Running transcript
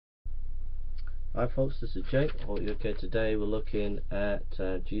Hi folks, this is Jake. Hope you're okay. Today we're looking at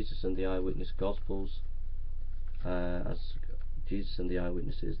Jesus and the Eyewitness Gospels. As Jesus and the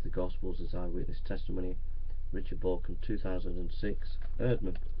Eyewitnesses, the Gospels as Eyewitness Testimony. Richard Bauckham, 2006,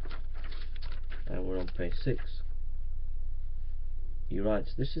 Erdman. And we're on page 6. He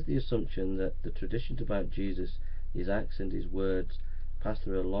writes, this is the assumption that the traditions about Jesus, his acts and his words, passed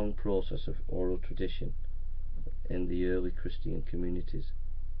through a long process of oral tradition in the early Christian communities.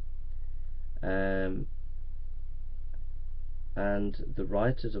 And the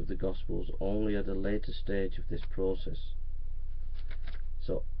writers of the Gospels only at a later stage of this process.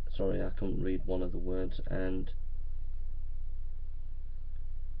 So, sorry, I couldn't read one of the words, and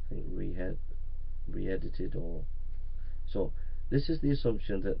I think re-edited or... So, this is the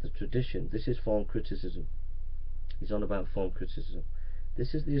assumption that the tradition, this is form criticism. He's on about form criticism.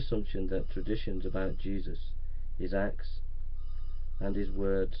 This is the assumption that traditions about Jesus, his acts, and his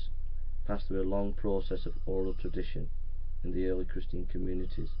words passed through a long process of oral tradition in the early Christian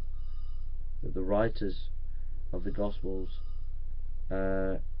communities. That the writers of the Gospels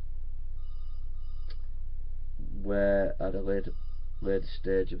were at a later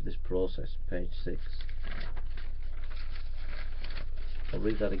stage of this process. Page 6. I'll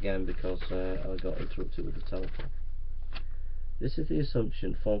read that again because I got interrupted with the telephone. This is the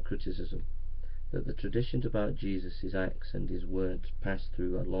assumption, form criticism, that the traditions about Jesus, his acts and his words passed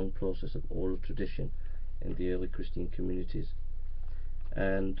through a long process of oral tradition in the early Christian communities.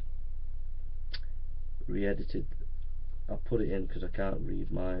 And re-edited, I'll put it in because I can't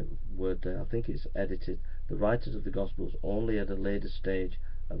read my word there. I think it's edited. The writers of the Gospels only at a later stage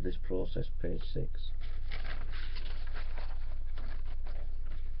of this process. Page 6.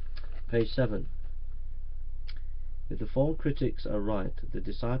 Page 7. If the form critics are right, the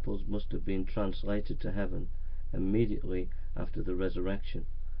disciples must have been translated to heaven immediately after the resurrection.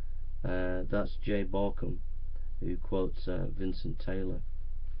 That's J. Bauckham, who quotes Vincent Taylor,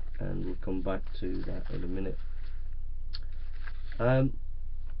 and we'll come back to that in a minute.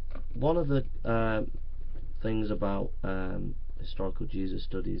 One of the things about historical Jesus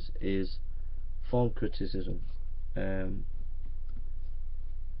studies is form criticism, and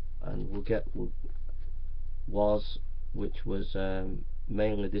which was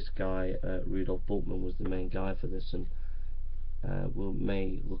mainly this guy, Rudolf Bultmann was the main guy for this, and we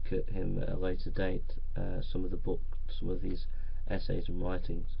may look at him at a later date, some of these essays and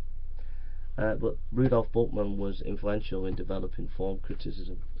writings. But Rudolf Bultmann was influential in developing form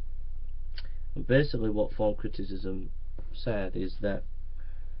criticism. And basically what form criticism said is that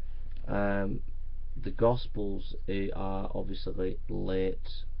the Gospels are obviously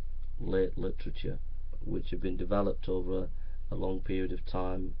late literature, which have been developed over a long period of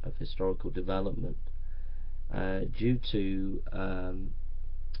time of historical development, due to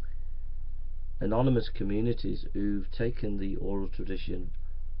anonymous communities who've taken the oral tradition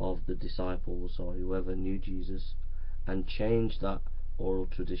of the disciples or whoever knew Jesus and changed that oral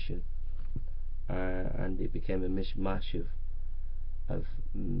tradition, and it became a mishmash of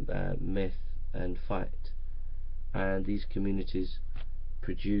myth and fact, and these communities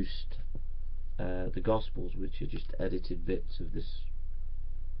produced the Gospels, which are just edited bits of this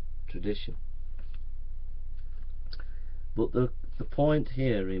tradition. But the point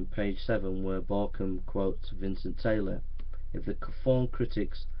here in page 7, where Bauckham quotes Vincent Taylor, if the form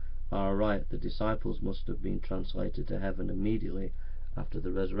critics are right, the disciples must have been translated to heaven immediately after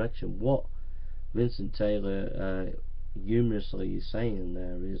the resurrection. What Vincent Taylor humorously is saying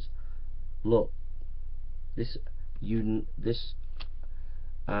there is, look, this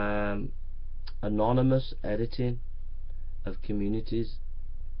anonymous editing of communities,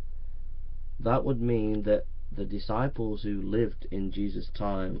 that would mean that the disciples who lived in Jesus'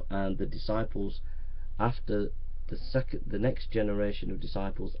 time and the disciples after the next generation of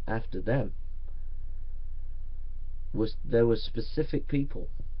disciples after them, there were specific people.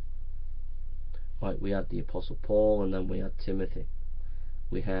 Like we had the Apostle Paul, and then we had Timothy,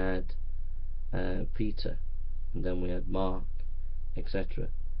 we had Peter, and then we had Mark, etc.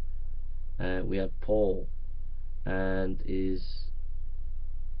 We had Paul and his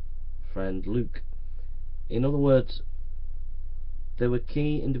friend Luke. In other words, there were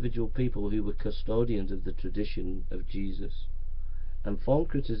key individual people who were custodians of the tradition of Jesus. And form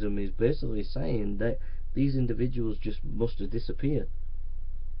criticism is basically saying that these individuals just must have disappeared.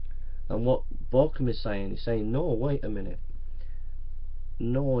 And what Bauckham is saying, no, wait a minute.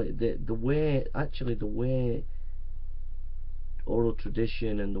 No, the way oral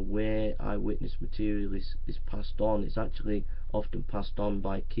tradition and the way eyewitness material is passed on, it's actually often passed on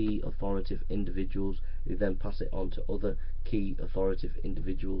by key authoritative individuals who then pass it on to other key authoritative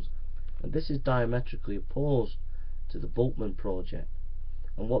individuals, And this is diametrically opposed to the Bauckham project.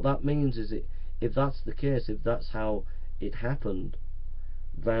 And what that means is if that's the case, if that's how it happened,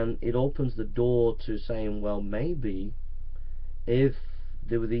 then it opens the door to saying, well, maybe if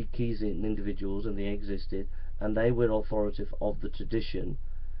there were these keys in individuals and they existed and they were authoritative of the tradition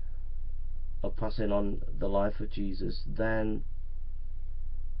of passing on the life of Jesus, then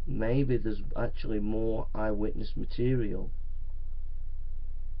maybe there's actually more eyewitness material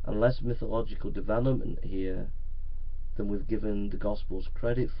and less mythological development here than we've given the Gospels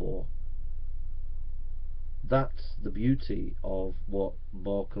credit for. That's the beauty of what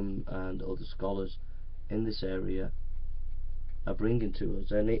Bauckham and other scholars in this area are bringing to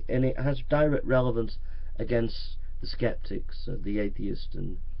us, and it has direct relevance against the skeptics, the atheists,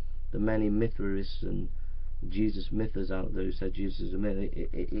 and the many mytherists and Jesus mythers out there who said Jesus is a myth.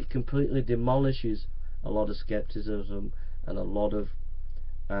 It completely demolishes a lot of skepticism and a lot of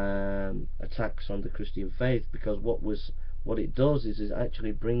attacks on the Christian faith, because what it does is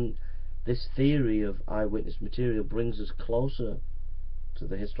actually bring this theory of eyewitness material brings us closer to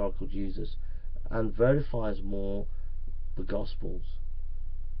the historical Jesus and verifies more the Gospels,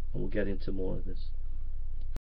 and we'll get into more of this.